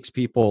kind of shakes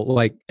people,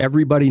 like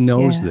everybody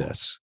knows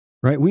this,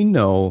 right? We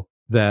know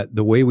that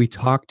the way we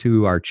talk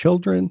to our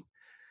children,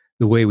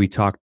 the way we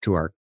talk to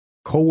our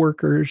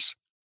coworkers,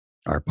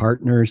 our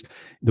partners,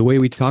 the way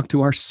we talk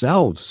to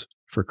ourselves,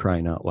 for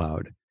crying out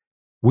loud,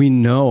 we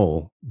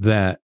know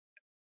that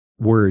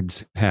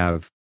words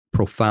have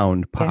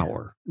profound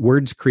power.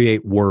 Words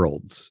create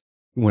worlds.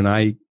 When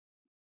I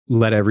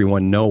let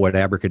everyone know what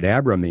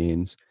abracadabra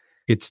means,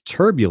 it's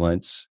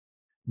turbulence,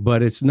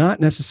 but it's not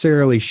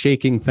necessarily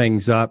shaking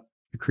things up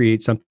to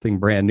create something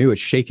brand new.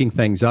 It's shaking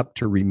things up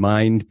to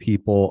remind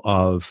people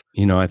of,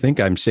 I think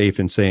I'm safe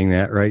in saying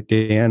that, right,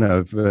 Dan?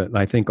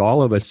 I think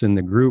all of us in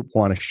the group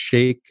want to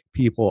shake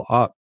people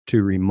up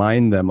to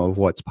remind them of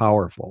what's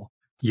powerful.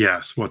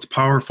 Yes, what's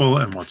powerful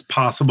and what's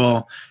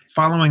possible.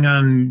 Following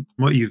on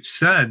what you've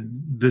said,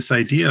 this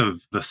idea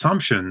of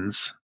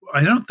assumptions,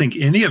 I don't think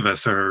any of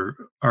us are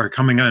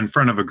coming in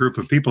front of a group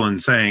of people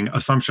and saying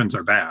assumptions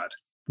are bad.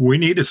 We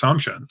need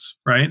assumptions,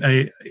 right?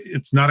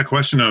 It's not a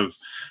question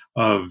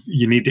of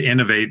you need to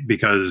innovate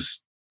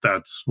because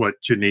that's what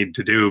you need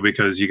to do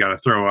because you got to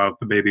throw out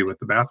the baby with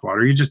the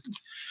bathwater.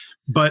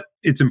 But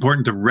it's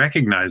important to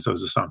recognize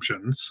those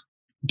assumptions.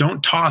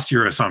 Don't toss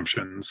your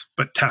assumptions,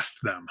 but test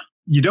them.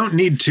 You don't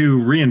need to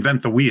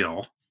reinvent the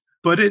wheel,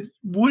 but it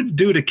would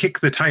do to kick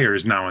the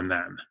tires now and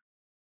then.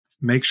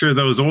 Make sure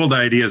those old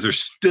ideas are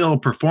still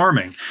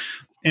performing.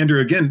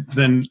 Andrew, again,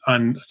 then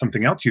on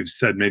something else you've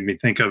said made me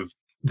think of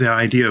the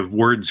idea of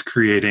words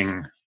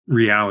creating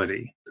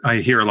reality. I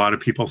hear a lot of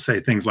people say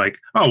things like,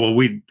 oh, well,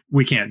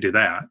 we can't do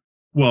that.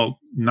 Well,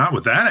 not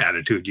with that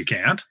attitude, you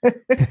can't.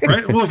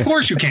 Right? Well, of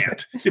course you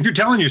can't. If you're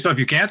telling yourself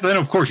you can't, then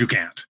of course you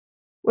can't.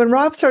 When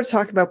Rob started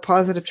talking about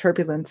positive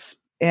turbulence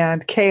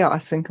and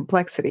chaos and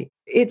complexity,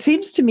 it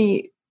seems to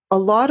me a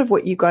lot of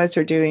what you guys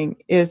are doing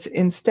is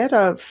instead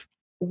of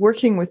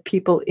working with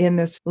people in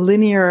this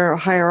linear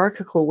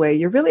hierarchical way,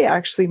 you're really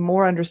actually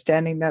more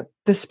understanding that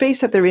the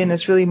space that they're in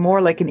is really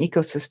more like an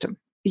ecosystem.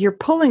 You're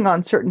pulling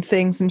on certain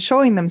things and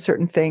showing them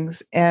certain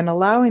things and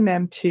allowing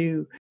them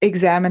to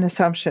examine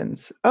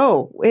assumptions.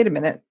 Oh, wait a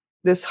minute.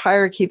 This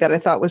hierarchy that I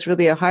thought was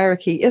really a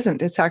hierarchy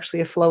isn't. It's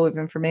actually a flow of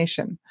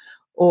information.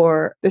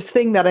 Or this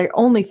thing that I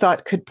only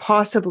thought could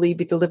possibly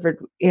be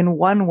delivered in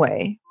one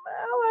way.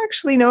 Well,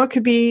 actually, no, it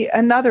could be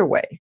another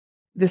way.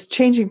 This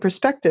changing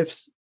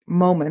perspectives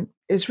moment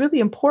is really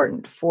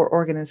important for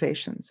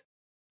organizations.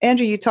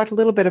 Andrew, you talked a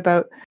little bit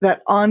about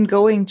that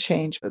ongoing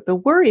change, but the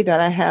worry that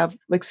I have,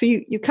 so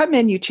you come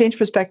in, you change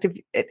perspective.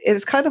 It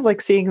is kind of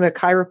like seeing the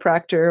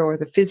chiropractor or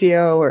the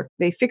physio, or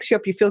they fix you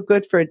up. You feel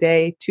good for a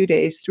day, 2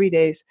 days, 3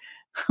 days,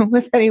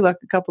 with any luck,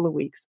 a couple of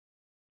weeks.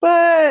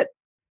 But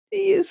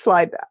you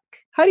slide back.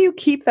 How do you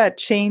keep that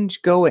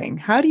change going?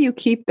 How do you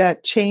keep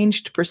that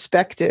changed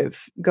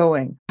perspective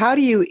going? How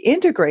do you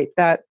integrate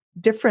that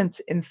difference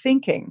in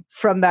thinking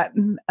from that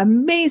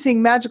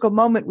amazing magical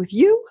moment with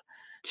you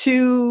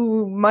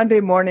to Monday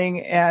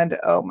morning and,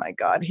 oh my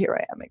God, here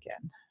I am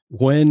again?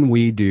 When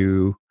we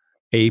do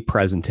a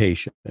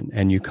presentation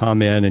and you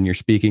come in and you're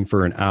speaking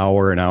for an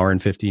hour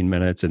and 15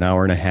 minutes, an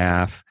hour and a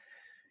half,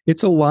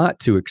 it's a lot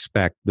to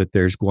expect that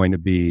there's going to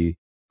be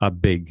a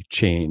big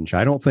change.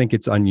 I don't think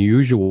it's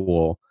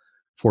unusual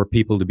for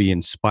people to be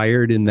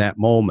inspired in that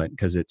moment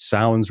because it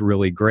sounds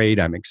really great.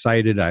 I'm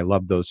excited. I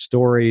love those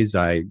stories.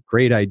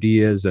 Great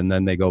ideas. And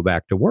then they go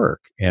back to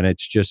work and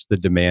it's just the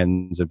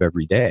demands of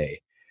every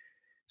day.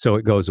 So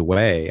it goes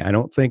away. I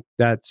don't think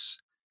that's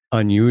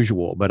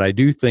unusual, but I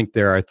do think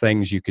there are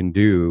things you can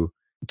do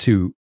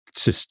to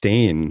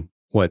sustain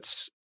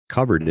what's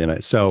covered in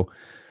it. So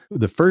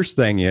the first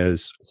thing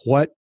is,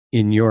 what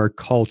in your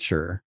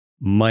culture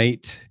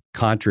might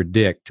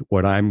contradict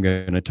what I'm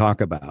going to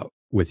talk about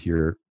with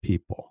your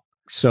people?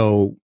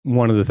 So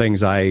one of the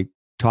things I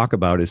talk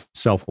about is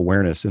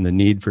self-awareness and the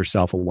need for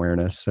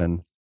self-awareness.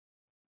 And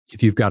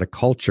if you've got a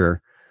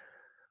culture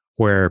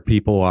where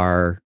people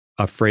are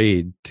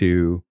afraid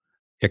to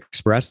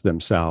express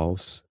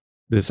themselves,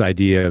 this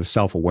idea of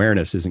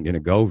self-awareness isn't going to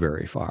go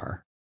very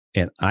far.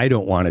 And I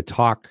don't want to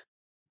talk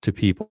to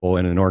people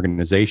in an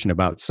organization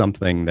about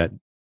something that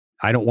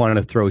I don't want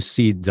to throw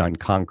seeds on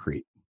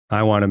concrete.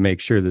 I want to make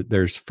sure that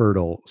there's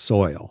fertile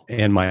soil.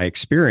 And my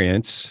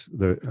experience,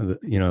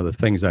 the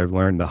things I've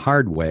learned the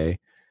hard way,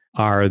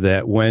 are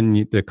that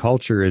when the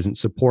culture isn't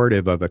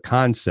supportive of a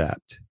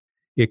concept,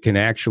 it can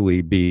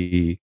actually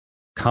be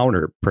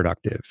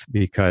counterproductive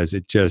because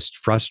it just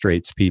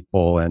frustrates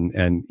people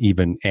and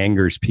even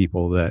angers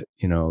people that,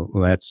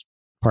 that's,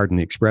 pardon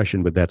the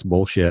expression, but that's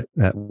bullshit.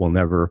 That will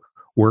never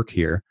work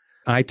here.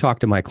 I talk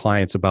to my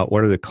clients about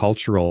what are the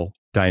cultural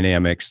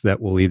dynamics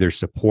that will either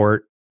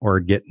support or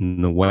get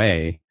in the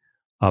way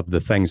of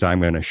the things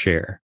I'm going to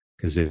share.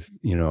 Because if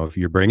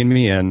you're bringing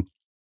me in,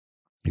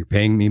 you're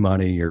paying me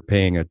money, you're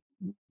paying a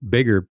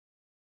bigger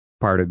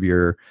part of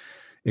your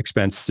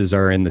expenses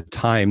are in the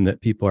time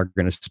that people are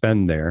going to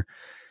spend there.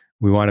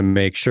 We want to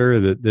make sure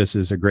that this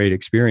is a great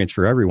experience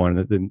for everyone,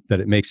 that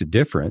it makes a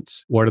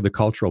difference. What are the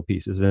cultural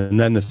pieces? And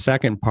then the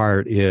second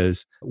part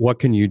is, what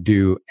can you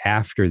do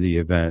after the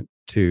event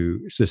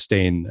to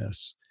sustain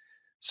this?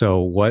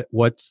 So what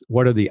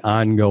are the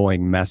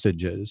ongoing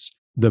messages?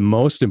 The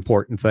most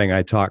important thing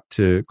I talk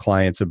to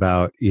clients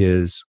about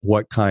is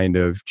what kind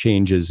of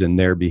changes in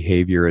their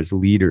behavior as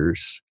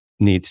leaders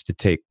needs to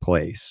take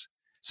place.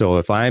 So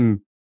if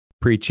I'm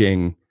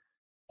preaching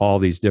all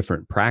these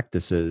different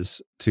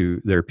practices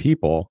to their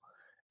people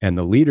and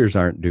the leaders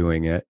aren't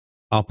doing it,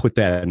 I'll put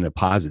that in a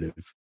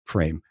positive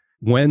frame.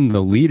 When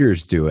the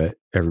leaders do it,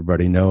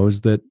 everybody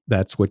knows that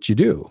that's what you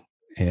do.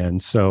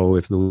 And so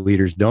if the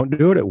leaders don't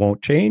do it, it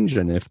won't change.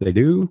 And if they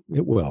do,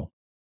 it will.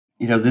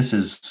 this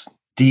is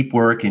deep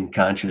work in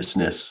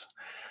consciousness,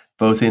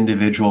 both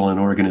individual and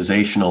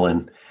organizational.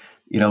 And,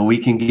 we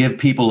can give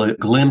people a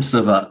glimpse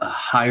of a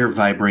higher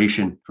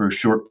vibration for a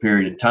short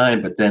period of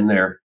time, but then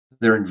their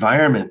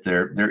environment,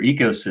 their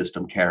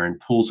ecosystem, Karen,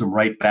 pulls them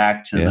right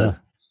back to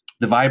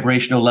the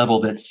vibrational level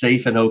that's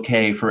safe and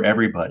okay for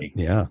everybody.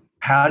 Yeah.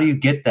 How do you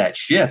get that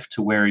shift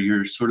to where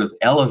you're sort of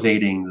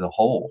elevating the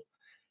whole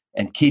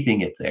and keeping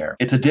it there?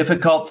 It's a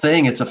difficult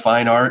thing. It's a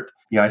fine art.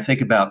 I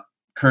think about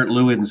Kurt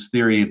Lewin's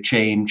theory of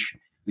change,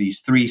 these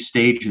 3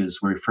 stages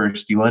where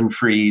first you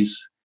unfreeze,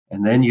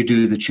 and then you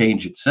do the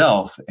change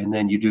itself, and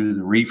then you do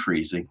the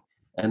refreezing.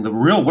 And the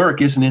real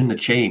work isn't in the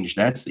change.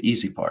 That's the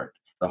easy part.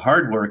 The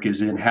hard work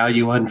is in how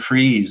you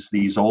unfreeze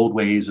these old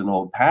ways and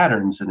old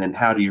patterns, and then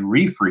how do you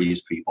refreeze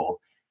people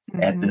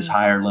at this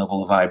higher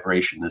level of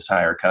vibration, this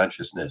higher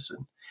consciousness.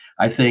 And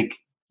I think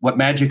what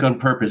Magic on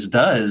Purpose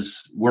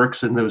does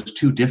works in those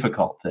 2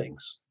 difficult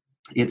things.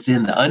 It's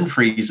in the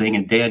unfreezing,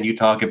 and Dan, you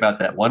talk about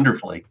that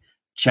wonderfully,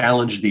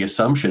 challenge the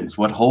assumptions,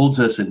 what holds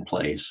us in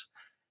place.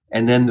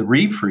 And then the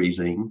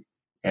refreezing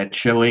at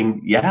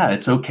showing,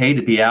 it's okay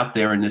to be out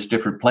there in this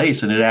different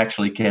place, and it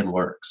actually can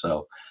work.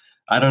 So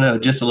I don't know,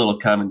 just a little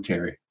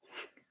commentary.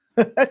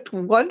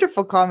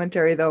 Wonderful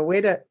commentary, though.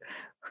 Way to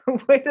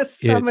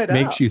sum it up.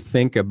 It makes you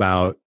think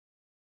about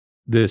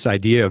this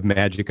idea of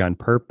magic on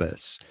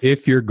purpose.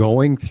 If you're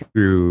going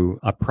through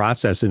a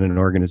process in an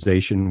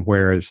organization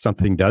where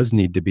something does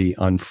need to be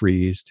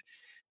unfreezed,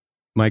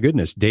 my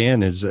goodness,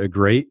 Dan is a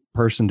great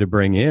person to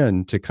bring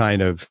in to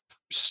kind of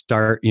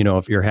start,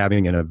 if you're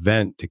having an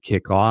event to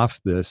kick off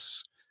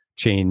this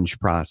change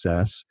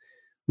process,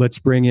 let's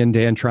bring in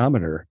Dan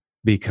Trometer,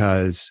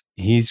 because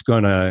he's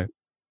going to,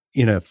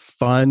 in a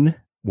fun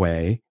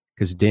way,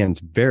 because Dan's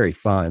very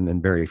fun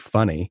and very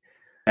funny.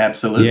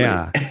 Absolutely.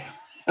 Yeah.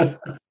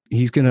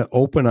 He's going to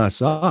open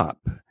us up.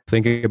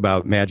 Thinking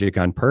about Magic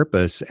on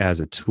Purpose as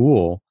a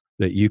tool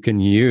that you can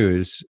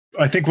use.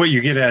 I think what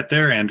you get at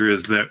there, Andrew,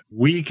 is that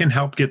we can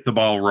help get the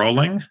ball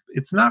rolling.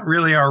 It's not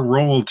really our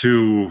role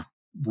to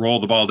roll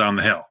the ball down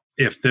the hill.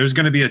 If there's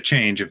going to be a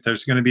change, if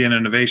there's going to be an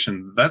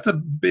innovation, that's a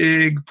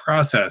big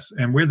process.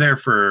 And we're there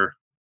for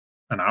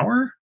an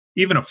hour,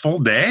 even a full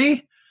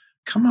day.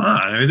 Come on.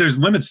 I mean, there's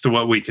limits to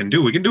what we can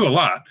do. We can do a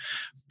lot,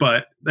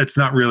 but that's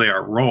not really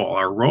our role.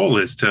 Our role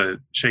is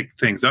to shake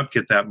things up,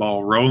 get that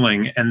ball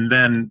rolling, and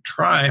then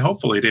try,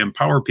 hopefully, to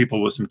empower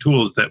people with some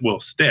tools that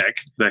will stick,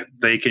 that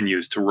they can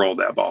use to roll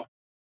that ball.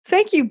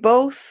 Thank you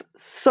both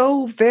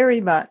so very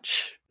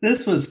much.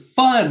 This was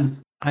fun.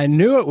 I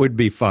knew it would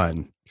be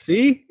fun.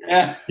 See?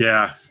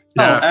 Yeah.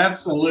 Oh,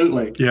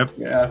 absolutely. Yep.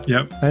 Yeah.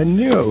 Yep. I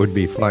knew it would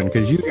be fun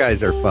because you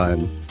guys are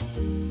fun.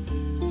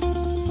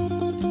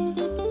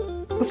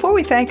 Before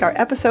we thank our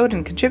episode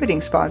and contributing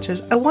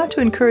sponsors, I want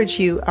to encourage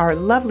you, our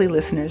lovely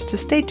listeners, to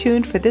stay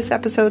tuned for this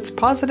episode's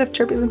Positive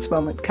Turbulence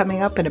moment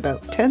coming up in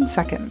about 10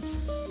 seconds.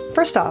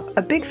 First off,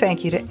 a big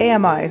thank you to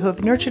AMI, who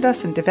have nurtured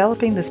us in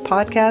developing this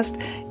podcast,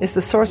 is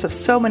the source of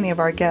so many of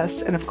our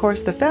guests, and of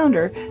course the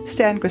founder,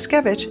 Stan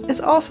Griskevich,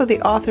 is also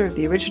the author of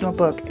the original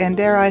book, and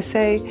dare I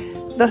say,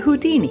 the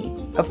Houdini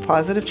of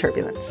Positive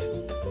Turbulence.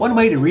 One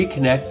way to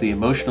reconnect the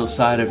emotional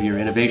side of your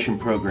innovation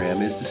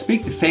program is to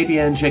speak to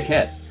Fabienne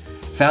Jacquet,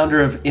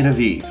 founder of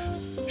Innovive.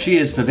 She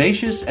is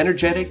vivacious,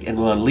 energetic, and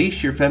will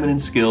unleash your feminine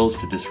skills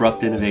to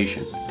disrupt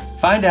innovation.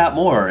 Find out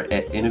more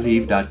at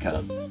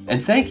innovive.com.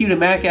 And thank you to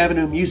Mac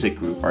Avenue Music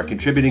Group, our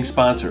contributing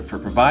sponsor, for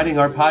providing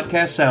our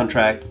podcast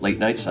soundtrack, Late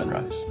Night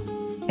Sunrise.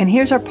 And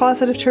here's our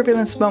Positive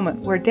Turbulence moment,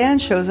 where Dan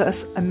shows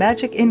us a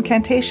magic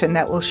incantation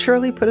that will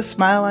surely put a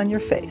smile on your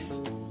face.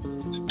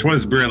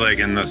 'Twas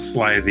brillig and the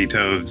slithy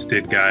toads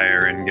did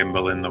gyre and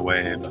gimble in the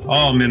wave.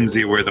 All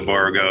mimsy were the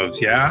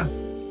borogoves, yeah?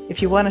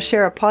 If you want to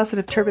share a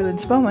Positive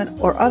Turbulence moment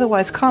or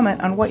otherwise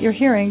comment on what you're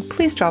hearing,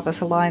 please drop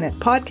us a line at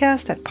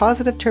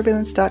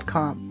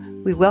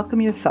podcast@positiveturbulence.com. We welcome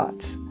your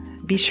thoughts.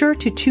 Be sure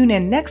to tune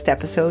in next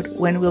episode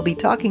when we'll be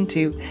talking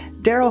to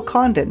Daryl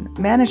Condon,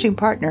 Managing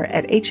Partner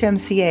at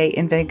HMCA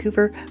in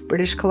Vancouver,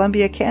 British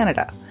Columbia,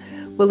 Canada.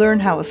 We'll learn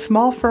how a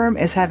small firm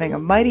is having a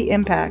mighty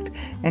impact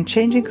and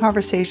changing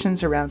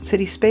conversations around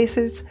city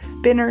spaces,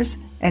 binners,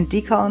 and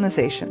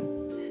decolonization.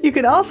 You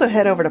can also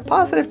head over to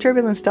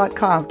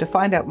positiveturbulence.com to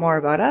find out more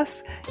about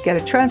us, get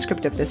a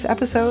transcript of this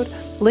episode,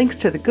 links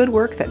to the good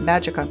work that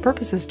Magic on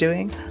Purpose is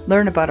doing,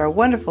 learn about our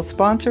wonderful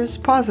sponsors,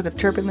 Positive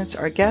Turbulence,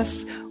 our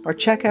guests, or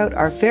check out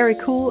our very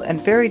cool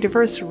and very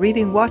diverse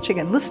reading, watching,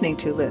 and listening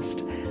to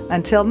list.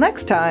 Until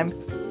next time,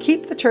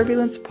 keep the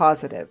turbulence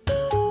positive.